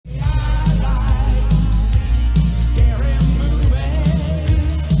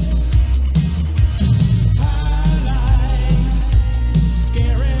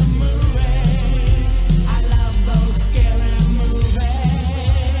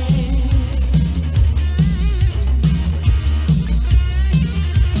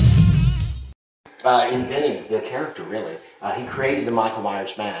invented the character, really. He created the Michael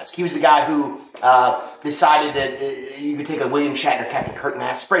Myers mask. He was the guy who decided that you could take a William Shatner Captain Kirk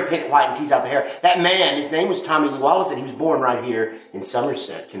mask, spray paint it white and tease out the hair. That man, his name was Tommy Lee Wallace, and he was born right here in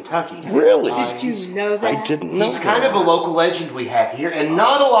Somerset, Kentucky. Really? Did you know that? I didn't know He's kind of a local legend we have here, and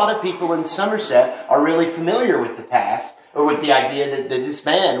not a lot of people in Somerset are really familiar with the past, or with the idea that this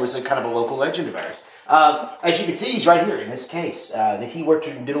man was a kind of a local legend of ours. As you can see, he's right here in this case. That he worked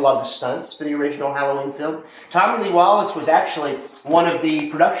and did a lot of the stunts for the original Halloween film. Tommy Lee Wallace was actually one of the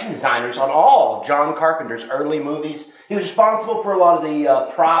production designers on all of John Carpenter's early movies. He was responsible for a lot of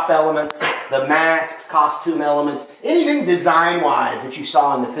the prop elements, the masks, costume elements, anything design-wise that you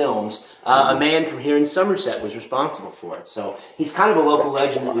saw in the films. A man from here in Somerset was responsible for it. So he's kind of a local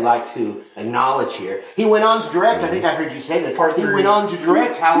legend that we like to acknowledge here. He went on to direct, I think I heard you say this, he went on to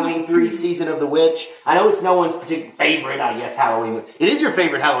direct Halloween 3 Season of the Witch. I know it's no one's particular favorite, I guess, Halloween movie. It is your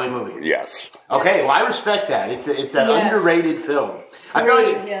favorite Halloween movie? Yes. Okay, well, I respect that. It's an underrated film. I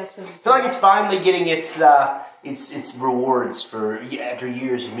feel like it's finally getting its rewards for after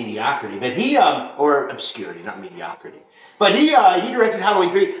years of mediocrity. But he or obscurity, not mediocrity. But he directed Halloween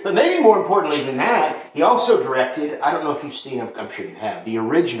 3. But maybe more importantly than that, he also directed, I don't know if you've seen, I'm sure you have, the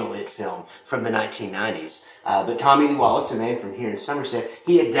original It film from the 1990s. But Tommy Lee Wallace, a man from here in Somerset,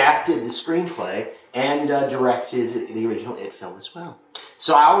 he adapted the screenplay and directed the original It film as well.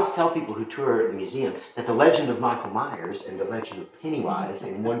 So I always tell people who tour the museum that the legend of Michael Myers and the legend of Pennywise,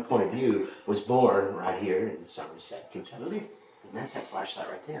 in one point of view, was born right here in Somerset, Kentucky. And that's that flashlight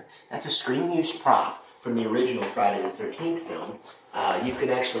right there. That's a screen-use prop from the original Friday the 13th film. You can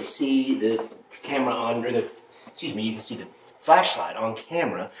actually see the camera on, or you can see the flashlight on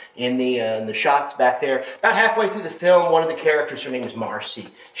camera in the shots back there. About halfway through the film, one of the characters, her name was Marcy.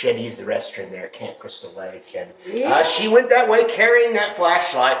 She had to use the restroom there at Camp Crystal Lake, and she went that way carrying that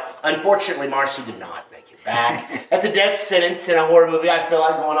flashlight. Unfortunately, Marcy did not make it back. That's a death sentence in a horror movie. I feel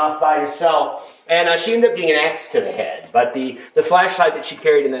like going off by yourself. And she ended up getting an axe to the head. But the flashlight that she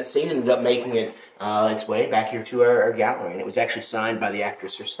carried in that scene ended up making it its way back here to our gallery, and it was actually signed by the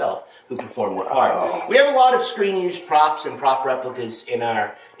actress herself who performed the part. We have a lot of screen-use props and prop replicas in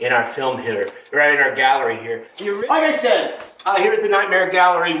our film here, right in our gallery here. Like I said, here at the Nightmare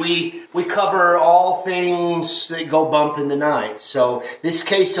Gallery, we cover all things that go bump in the night. So this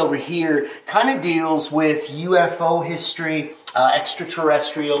case over here kind of deals with UFO history,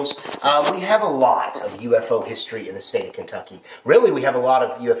 extraterrestrials. We have a lot of UFO history in the state of Kentucky. Really, we have a lot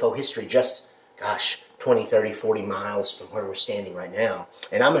of UFO history just, gosh, 20, 30, 40 miles from where we're standing right now.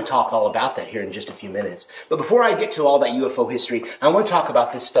 And I'm going to talk all about that here in just a few minutes. But before I get to all that UFO history, I want to talk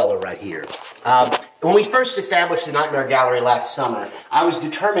about this fellow right here. When we first established the Nightmare Gallery last summer, I was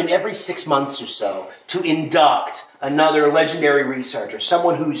determined every 6 months or so to induct another legendary researcher,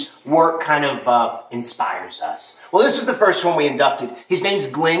 someone whose work kind of inspires us. Well, this was the first one we inducted. His name's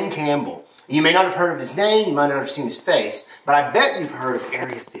Glenn Campbell. You may not have heard of his name, you might not have seen his face, but I bet you've heard of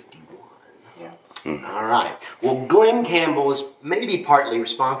Area 51. All right. Well, Glenn Campbell is maybe partly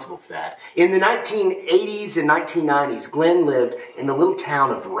responsible for that. In the 1980s and 1990s, Glenn lived in the little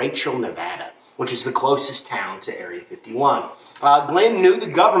town of Rachel, Nevada, which is the closest town to Area 51. Glenn knew the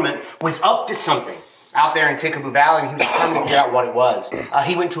government was up to something out there in Tickaboo Valley, and he was trying to figure out what it was.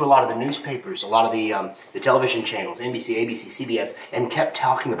 He went to a lot of the newspapers, a lot of the television channels, NBC, ABC, CBS, and kept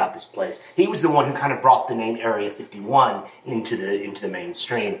talking about this place. He was the one who kind of brought the name Area 51 into the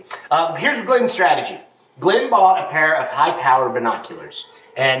mainstream. Here's Glenn's strategy. Glenn bought a pair of high-powered binoculars,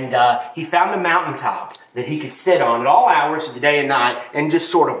 and he found a mountaintop that he could sit on at all hours of the day and night and just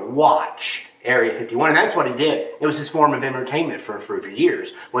sort of watch Area 51, and that's what he did. It was his form of entertainment for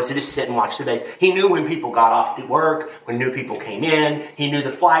years, was to just sit and watch the base. He knew when people got off to work, when new people came in. He knew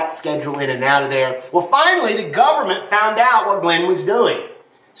the flight schedule in and out of there. Well, finally, the government found out what Glenn was doing.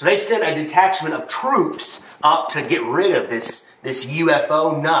 So they sent a detachment of troops up to get rid of this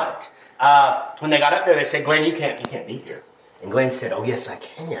UFO nut. When they got up there, they said, Glenn, you can't be here. And Glenn said, oh, yes, I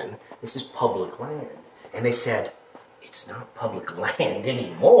can. This is public land. And they said, it's not public land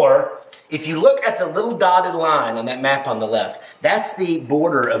anymore. If you look at the little dotted line on that map on the left, that's the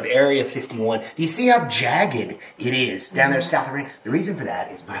border of Area 51. Do you see how jagged it is down there south of Area? The reason for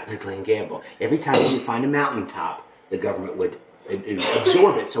that is because of Glenn Campbell. Every time you would find a mountaintop, the government would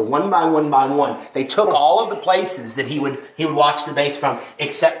absorb it. So one by one, they took all of the places that he would watch the base from,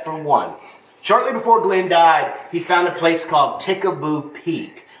 except for one. Shortly before Glenn died, he found a place called Tickaboo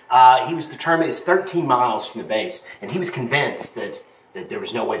Peak. He was determined it's 13 miles from the base, and he was convinced that there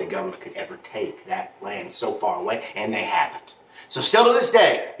was no way the government could ever take that land so far away, and they haven't. So still to this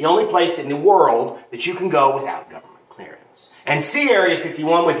day, the only place in the world that you can go without government clearance and see Area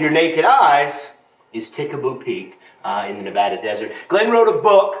 51 with your naked eyes is Tickaboo Peak in the Nevada desert. Glenn wrote a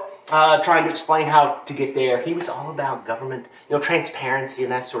book trying to explain how to get there. He was all about government, transparency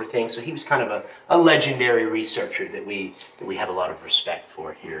and that sort of thing. So he was kind of a legendary researcher that we have a lot of respect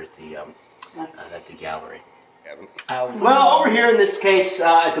for here at the gallery. Well, over here in this case,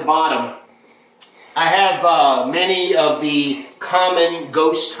 at the bottom, I have many of the common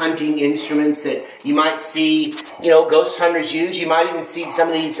ghost hunting instruments that you might see, ghost hunters use. You might even see some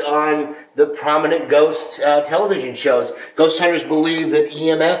of these on the prominent ghost television shows. Ghost hunters believe that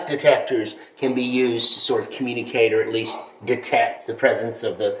EMF detectors can be used to sort of communicate or at least detect the presence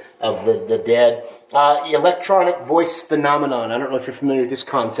of the dead. Electronic voice phenomenon. I don't know if you're familiar with this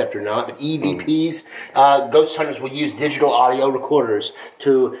concept or not, but EVPs. Ghost hunters will use digital audio recorders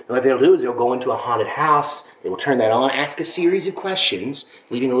to, what they'll do is they'll go into a haunted house, they will turn that on, ask a series of questions,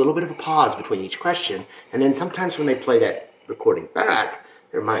 leaving a little bit of a pause between each question, and then sometimes when they play that recording back,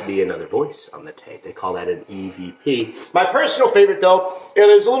 there might be another voice on the tape. They call that an EVP. My personal favorite, though,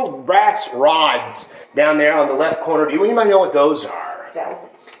 there's little brass rods down there on the left corner. Do you might know what those are?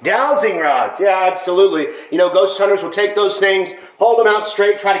 Dowsing rods. Yeah, absolutely. Ghost hunters will take those things, hold them out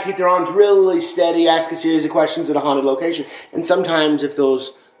straight, try to keep their arms really steady, ask a series of questions at a haunted location. And sometimes if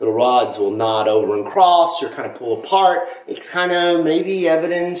those little rods will nod over and cross or kind of pull apart, it's kind of maybe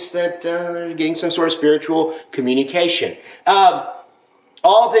evidence that they're getting some sort of spiritual communication.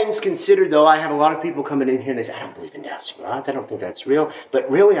 All things considered, though, I have a lot of people coming in here and they say, I don't believe in dowsing rods. I don't think that's real. But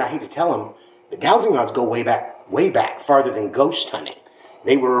really, I hate to tell them, the dowsing rods go way back, farther than ghost hunting.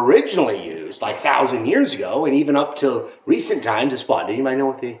 They were originally used like 1,000 years ago, and even up till recent times as what? Do you might know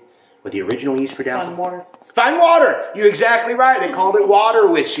what the original use for dowsing? Find water. Find water. You're exactly right. They called it water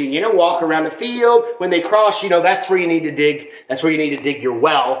witching. Walk around the field. When they cross, that's where you need to dig. That's where you need to dig your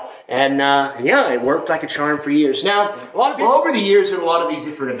well. And yeah, it worked like a charm for years. Now, a lot of people over the years at a lot of these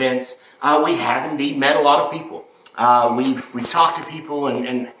different events, we have indeed met a lot of people. We've talked to people,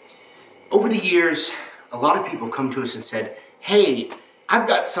 and over the years, a lot of people come to us and said, "Hey, I've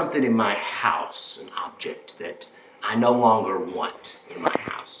got something in my house, an object that I no longer want in my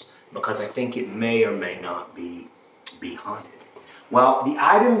house, because I think it may or may not be haunted." Well, the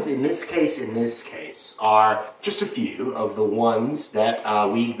items in this case are just a few of the ones that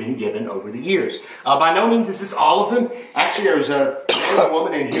we've been given over the years. By no means is this all of them. Actually, there was a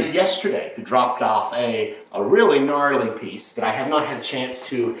woman in here yesterday who dropped off a really gnarly piece that I have not had a chance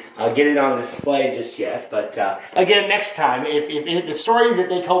to get it on display just yet. But again, next time, if the story that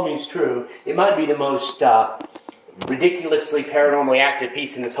they told me is true, it might be the most ridiculously paranormally active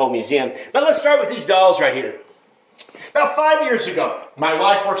piece in this whole museum. But let's start with these dolls right here. About 5 years ago, my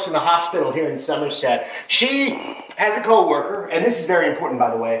wife works in the hospital here in Somerset. She has a co-worker, and this is very important, by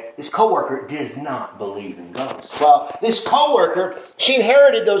the way. This co-worker does not believe in ghosts. Well, this co-worker, she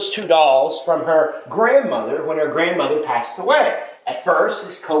inherited those two dolls from her grandmother when her grandmother passed away. At first,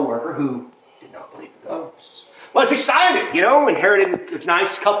 this co-worker, who did not believe in ghosts, was excited, inherited a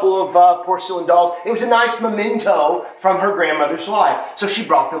nice couple of porcelain dolls. It was a nice memento from her grandmother's life. So she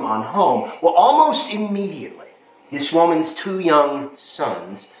brought them on home. Well, almost immediately, this woman's two young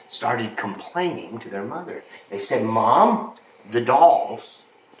sons started complaining to their mother. They said, "Mom, the dolls,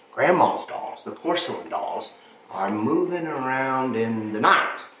 Grandma's dolls, the porcelain dolls, are moving around in the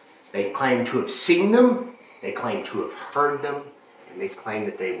night. They claim to have seen them, they claim to have heard them, and they claim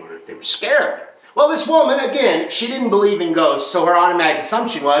that they were scared." Well, this woman, again, she didn't believe in ghosts, so her automatic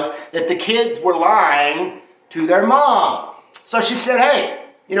assumption was that the kids were lying to their mom. So she said, "Hey,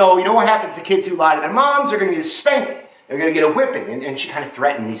 you know what happens to kids who lie to their moms? They're going to get a spanking. They're going to get a whipping." And she kind of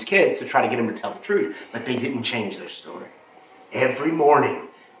threatened these kids to try to get them to tell the truth. But they didn't change their story. Every morning,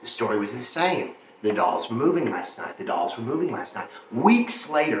 the story was the same. The dolls were moving last night. The dolls were moving last night. Weeks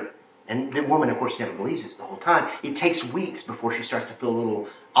later, and the woman, of course, never believes this the whole time. It takes weeks before she starts to feel a little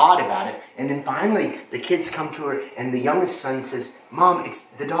odd about it. And then finally, the kids come to her, and the youngest son says, "Mom,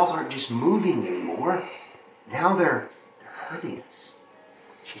 the dolls aren't just moving anymore. Now they're hurting us."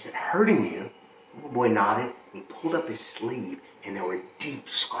 She said, "Hurting you?" The little boy nodded. He pulled up his sleeve, and there were deep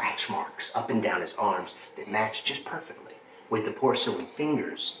scratch marks up and down his arms that matched just perfectly with the porcelain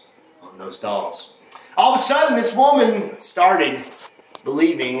fingers on those dolls. All of a sudden, this woman started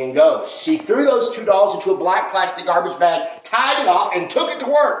believing in ghosts. She threw those two dolls into a black plastic garbage bag, tied it off, and took it to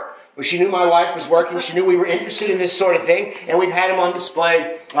work. Well, she knew my wife was working. She knew we were interested in this sort of thing, and we've had them on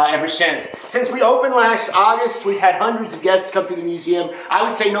display ever since. Since we opened last August, we've had hundreds of guests come to the museum. I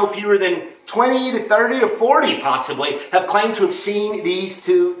would say no fewer than 20 to 30 to 40 possibly have claimed to have seen these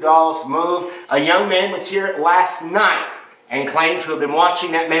two dolls move. A young man was here last night and claimed to have been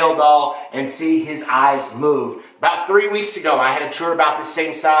watching that male doll and see his eyes move. About 3 weeks ago, I had a tour about the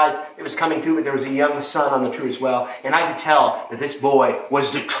same size. It was coming through, but there was a young son on the tour as well. And I could tell that this boy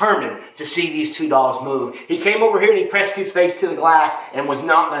was determined to see these two dolls move. He came over here and he pressed his face to the glass and was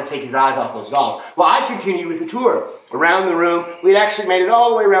not going to take his eyes off those dolls. Well, I continued with the tour around the room. We'd actually made it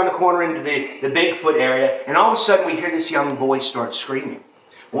all the way around the corner into the Bigfoot area. And all of a sudden, we hear this young boy start screaming.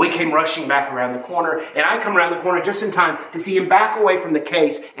 We came rushing back around the corner, and I come around the corner just in time to see him back away from the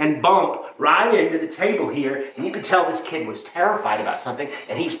case and bump right into the table here. And you could tell this kid was terrified about something,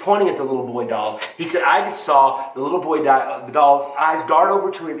 and he was pointing at the little boy doll. He said, I just saw the little boy the doll's eyes dart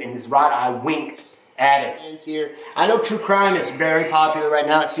over to him, and his right eye winked at it. Here. I know true crime is very popular right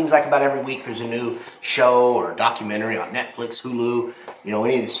now. It seems like about every week there's a new show or documentary on Netflix, Hulu, you know,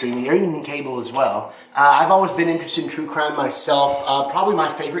 any of the streaming, or even cable as well. I've always been interested in true crime myself. Probably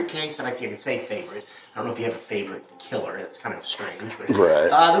my favorite case, and I can't say favorite. I don't know if you have a favorite killer. It's kind of strange. But,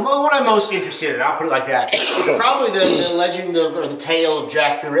 right. The one I'm most interested in, I'll put it like that, is probably the legend of, or the tale of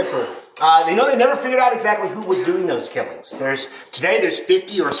Jack the Ripper. They never figured out exactly who was doing those killings. Today there's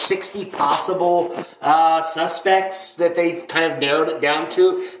 50 or 60 possible suspects that they've kind of narrowed it down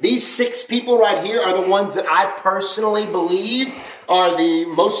to. These 6 people right here are the ones that I personally believe are the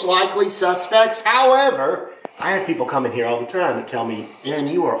most likely suspects. However, I have people come in here all the time that tell me, man,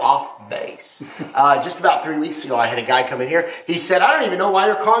 you are off base. Just about 3 weeks ago, I had a guy come in here. He said, I don't even know why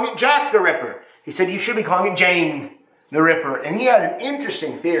you're calling it Jack the Ripper. He said, you should be calling it Jane the Ripper. And he had an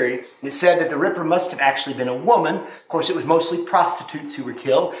interesting theory that said that the Ripper must have actually been a woman. Of course, it was mostly prostitutes who were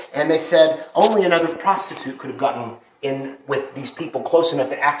killed. And they said only another prostitute could have gotten in with these people close enough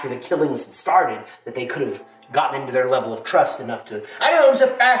that after the killings had started, that they could have gotten into their level of trust enough to... I don't know, it was a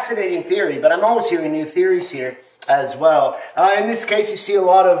fascinating theory, but I'm always hearing new theories here as well. In this case, you see a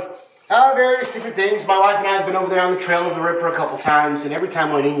lot of various different things. My wife and I have been over there on the trail of the Ripper a couple times, and every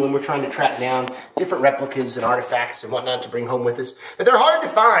time we're in England, we're trying to track down different replicas and artifacts and whatnot to bring home with us. But they're hard to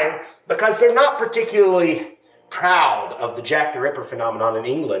find because they're not particularly proud of the Jack the Ripper phenomenon in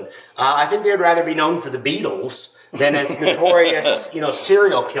England. I think they'd rather be known for the Beatles than as notorious,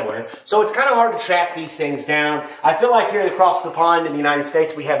 serial killer. So it's kind of hard to track these things down. I feel like here across the pond in the United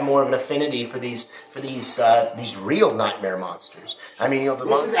States, we have more of an affinity for these real nightmare monsters. I mean,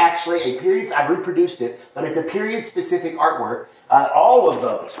 this is actually a period. I've reproduced it, but it's a period-specific artwork. All of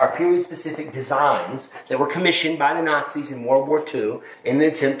those are period-specific designs that were commissioned by the Nazis in World War II in the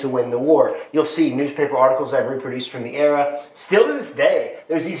attempt to win the war. You'll see newspaper articles I've reproduced from the era. Still to this day,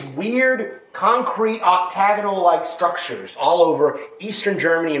 there's these weird concrete octagonal-like structures all over eastern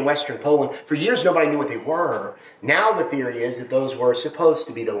Germany and western Poland. For years, nobody knew what they were. Now the theory is that those were supposed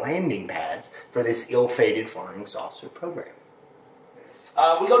to be the landing pads for this ill-fated flying saucer program.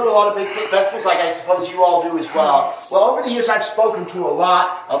 We go to a lot of Bigfoot festivals, like I suppose you all do as well. Well, over the years, I've spoken to a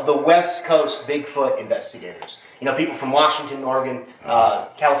lot of the West Coast Bigfoot investigators. People from Washington, Oregon,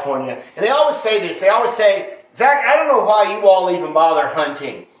 California. And they always say this. They always say, Zach, I don't know why you all even bother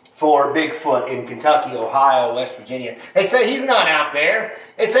hunting for Bigfoot in Kentucky, Ohio, West Virginia. They say he's not out there.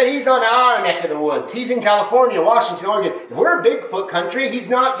 They say he's on our neck of the woods. He's in California, Washington, Oregon. We're a Bigfoot country. He's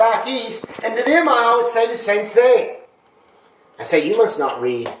not back east. And to them, I always say the same thing. I say, you must not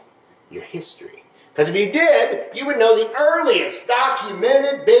read your history. Because if you did, you would know the earliest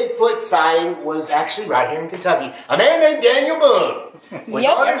documented Bigfoot sighting was actually right here in Kentucky. A man named Daniel Boone was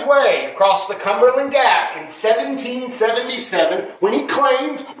on his way across the Cumberland Gap in 1777 when he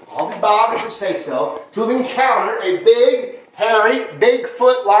claimed, all his biographers say so, to have encountered a big, hairy,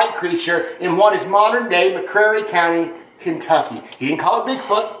 Bigfoot-like creature in what is modern-day McCreary County, Kentucky. He didn't call it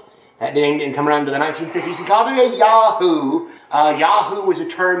Bigfoot. That name didn't come around to the 1950s. He called it a Yahoo. Yahoo was a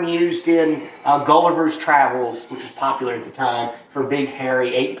term used in Gulliver's Travels, which was popular at the time for big,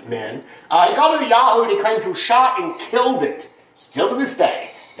 hairy ape men. He called it a Yahoo, and he claimed to have shot and killed it. Still to this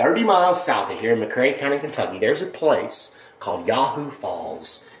day, 30 miles south of here in McCreary County, Kentucky, there's a place called Yahoo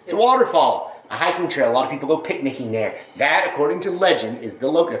Falls. It's a waterfall, a hiking trail. A lot of people go picnicking there. That, according to legend, is the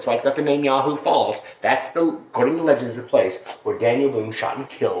local. That's why it's got the name Yahoo Falls. That's according to legend, is the place where Daniel Boone shot and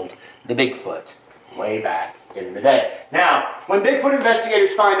killed the Bigfoot way back in the day. Now, when Bigfoot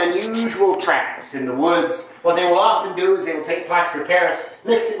investigators find unusual tracks in the woods, what they will often do is they will take plaster of Paris,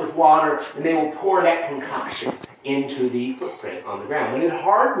 mix it with water, and they will pour that concoction into the footprint on the ground. When it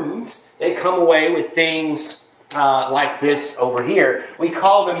hardens, they come away with things like this over here. We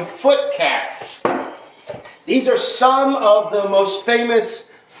call them foot casts. These are some of the most famous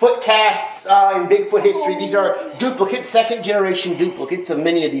foot casts in Bigfoot history. These are duplicates, second-generation duplicates of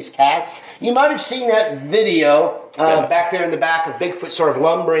many of these casts. You might have seen that video back there in the back of Bigfoot, sort of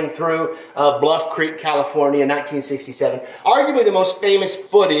lumbering through Bluff Creek, California, in 1967. Arguably the most famous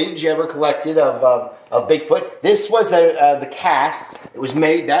footage ever collected of Bigfoot. This was the cast that was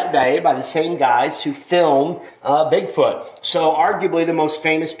made that day by the same guys who filmed Bigfoot. So arguably the most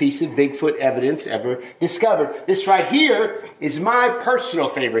famous piece of Bigfoot evidence ever discovered. This right here is my personal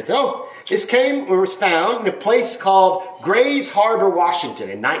favorite, though. This was found in a place called Grays Harbor, Washington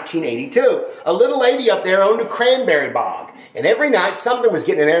in 1982. A little lady up there owned a cranberry bog. And every night something was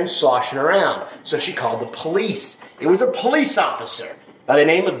getting in there and sloshing around. So she called the police. It was a police officer by the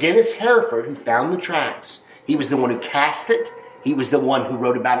name of Dennis Hereford who found the tracks. He was the one who cast it. He was the one who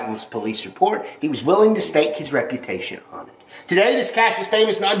wrote about it in his police report. He was willing to stake his reputation on it. Today, this cast is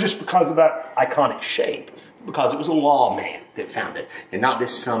famous not just because of that iconic shape, because it was a lawman that found it, and not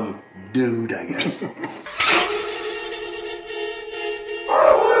just some dude, I guess.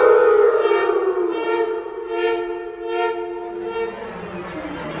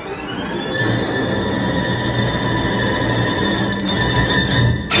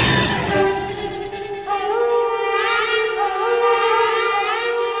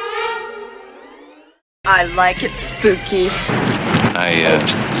 I like it spooky. I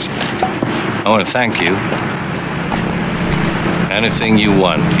want to thank you. Anything you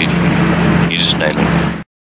want, you just name it.